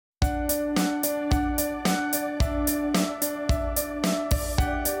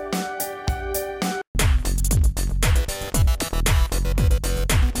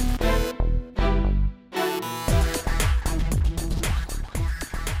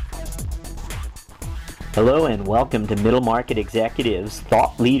Hello and welcome to Middle Market Executives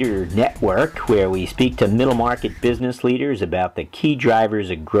Thought Leader Network, where we speak to middle market business leaders about the key drivers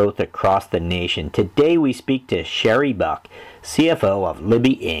of growth across the nation. Today we speak to Sherry Buck, CFO of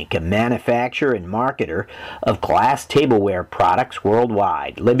Libbey, Inc., a manufacturer and marketer of glass tableware products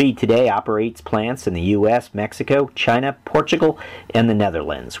worldwide. Libbey today operates plants in the U.S., Mexico, China, Portugal, and the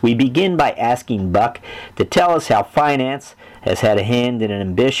Netherlands. We begin by asking Buck to tell us how finance has had a hand in an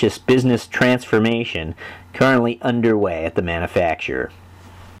ambitious business transformation currently underway at the manufacturer.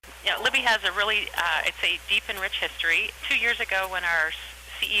 Libbey has a really, I'd say, deep and rich history. 2 years ago when our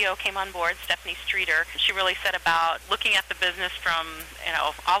CEO came on board, Stephanie Streeter, she really set about looking at the business from,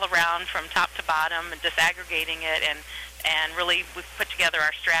 all around, from top to bottom, and disaggregating it, and really we've put together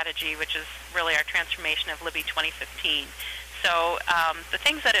our strategy, which is really our transformation of Libbey 2015. So the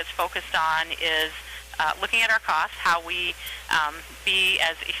things that it's focused on is looking at our costs, how we be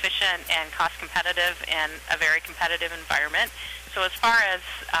as efficient and cost competitive in a very competitive environment. So as far as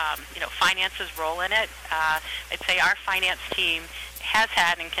finance's role in it, I'd say our finance team has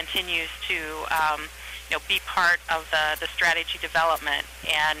had and continues to be part of the strategy development.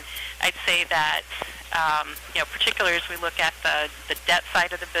 And I'd say that particularly as we look at the debt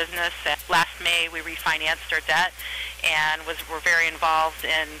side of the business, last May we refinanced our debt and we're very involved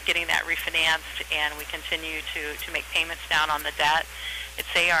in getting that refinanced, and we continue to make payments down on the debt. I'd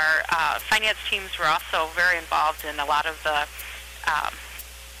say our finance teams were also very involved in a lot of the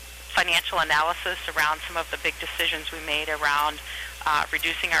financial analysis around some of the big decisions we made around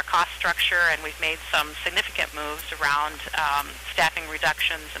reducing our cost structure, and we've made some significant moves around staffing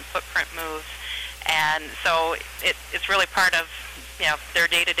reductions and footprint moves. And so it's really part of their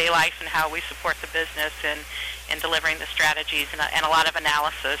day-to-day life and how we support the business in delivering the strategies and a lot of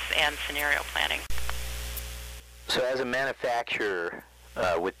analysis and scenario planning. So as a manufacturer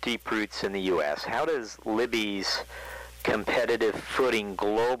with deep roots in the U.S., how does Libbey's competitive footing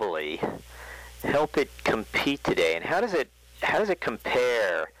globally help it compete today, and how does it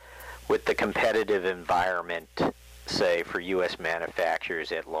compare with the competitive environment, say, for U.S.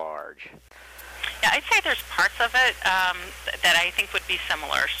 manufacturers at large? Yeah, I'd say there's parts of it that I think would be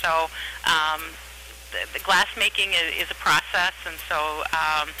similar. So the glass making is a process, and so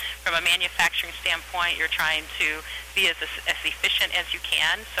from a manufacturing standpoint, you're trying to be as efficient as you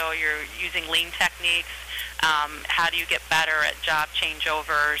can. So you're using lean techniques. How do you get better at job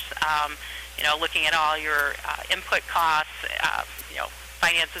changeovers? Looking at all your input costs.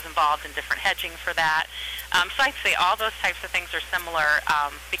 Finance is involved in different hedging for that. So I'd say all those types of things are similar.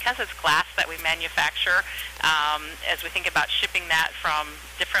 Because it's glass that we manufacture, as we think about shipping that from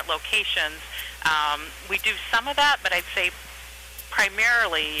different locations, we do some of that, but I'd say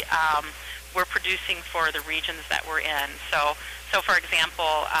primarily we're producing for the regions that we're in. So for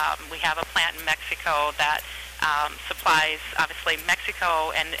example, we have a plant in Mexico that supplies, obviously,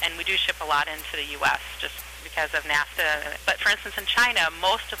 Mexico, and we do ship a lot into the U.S. just because of NAFTA. But for instance, in China,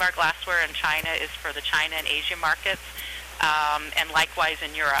 most of our glassware in China is for the China and Asia markets, and likewise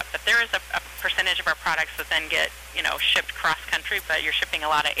in Europe. But there is a percentage of our products that then get shipped cross-country, but you're shipping a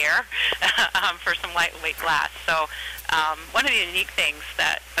lot of air for some lightweight glass. So one of the unique things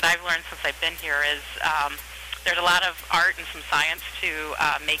that I've learned since I've been here is there's a lot of art and some science to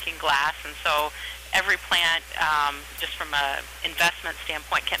making glass, and so every plant, just from an investment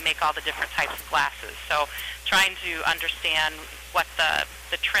standpoint, can't make all the different types of glasses. So trying to understand what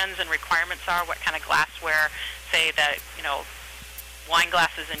the trends and requirements are, what kind of glassware, say that, wine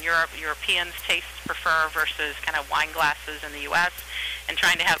glasses in Europe, Europeans prefer versus kind of wine glasses in the U.S., and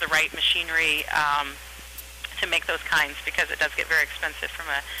trying to have the right machinery to make those kinds, because it does get very expensive from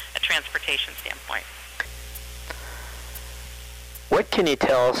a transportation standpoint. What can you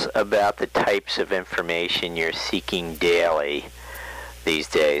tell us about the types of information you're seeking daily these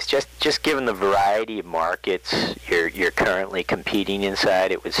days? Just given the variety of markets you're currently competing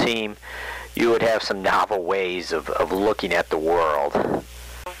inside, it would seem you would have some novel ways of looking at the world.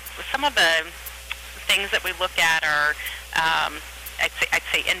 Some of the things that we look at are, I'd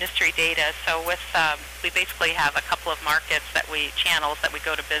say industry data. So with we basically have a couple of channels that we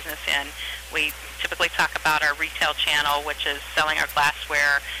go to business in. We typically talk about our retail channel, which is selling our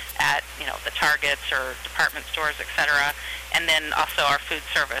glassware at the Targets or department stores, etc. And then also our food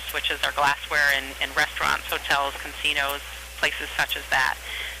service, which is our glassware in restaurants, hotels, casinos, places such as that.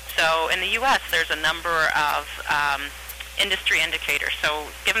 So in the U.S., there's a number of industry indicators. So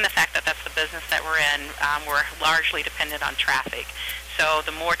given the fact that that's the business that we're in, we're largely dependent on traffic. So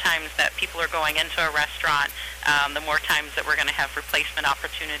the more times that people are going into a restaurant, the more times that we're going to have replacement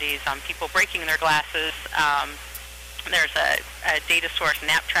opportunities on people breaking their glasses. There's a data source,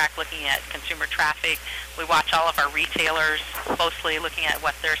 NapTrack, looking at consumer traffic, We watch all of our retailers closely, looking at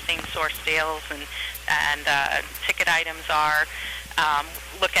what their same-store sales and ticket items are.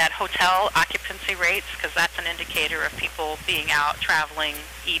 Look at hotel occupancy rates, because that's an indicator of people being out, traveling,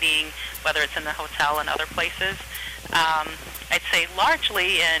 eating, whether it's in the hotel and other places. I'd say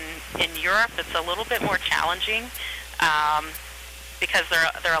largely in Europe it's a little bit more challenging because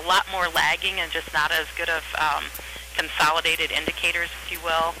they're a lot more lagging and just not as good of consolidated indicators, if you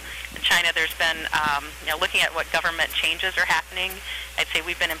will. In China, there's been, looking at what government changes are happening, I'd say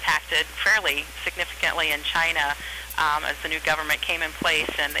we've been impacted fairly significantly in China as the new government came in place,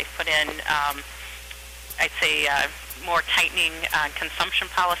 and they've put in, I'd say, more tightening consumption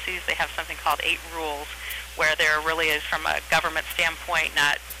policies. They have something called 8 rules, where there really is, from a government standpoint,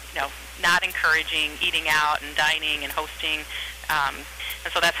 not encouraging eating out and dining and hosting.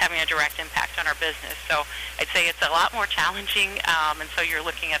 And so that's having a direct impact on our business. So I'd say it's a lot more challenging, and so you're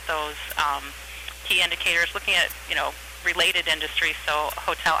looking at those key indicators, looking at, related industries, so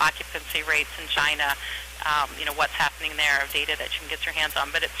hotel occupancy rates in China, what's happening there, data that you can get your hands on.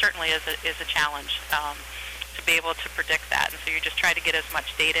 But it certainly is a challenge to be able to predict that. And so you just try to get as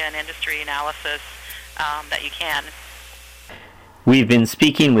much data and industry analysis that you can. We've been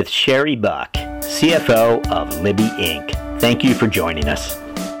speaking with Sherry Buck, CFO of Libbey Inc. Thank you for joining us.